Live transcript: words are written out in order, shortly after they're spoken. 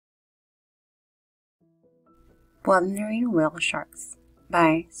Wandering Whale Sharks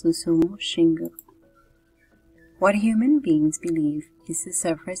by Susumu Shingu. What human beings believe is the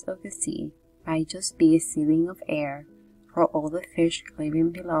surface of the sea might just be a ceiling of air for all the fish living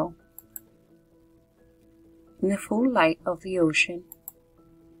below. In the full light of the ocean,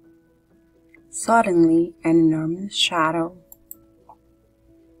 suddenly an enormous shadow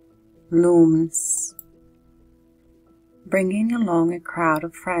looms, bringing along a crowd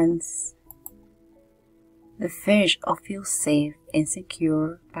of friends. The fish all feel safe and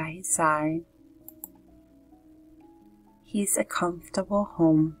secure by his side. He is a comfortable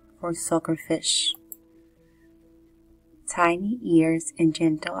home for suckerfish. Tiny ears and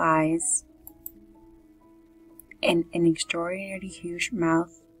gentle eyes, and an extraordinarily huge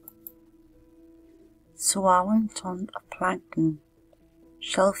mouth, swallowing tons of plankton,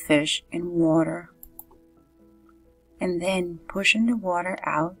 shellfish, and water, and then pushing the water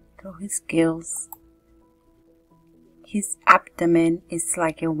out through his gills. His abdomen is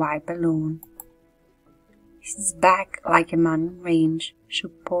like a white balloon. His back, like a mountain range,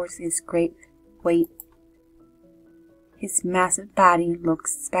 supports his great weight. His massive body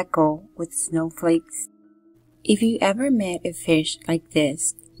looks speckled with snowflakes. If you ever met a fish like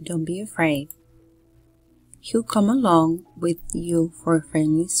this, don't be afraid. He'll come along with you for a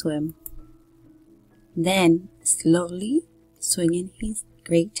friendly swim. Then, slowly swinging his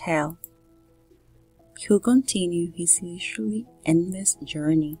great tail, he'll continue his usually endless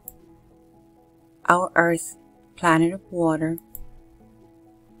journey. Our Earth, planet of water.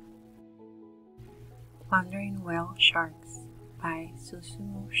 Wandering Whale Sharks by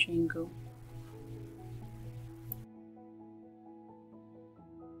Susumu Shingu.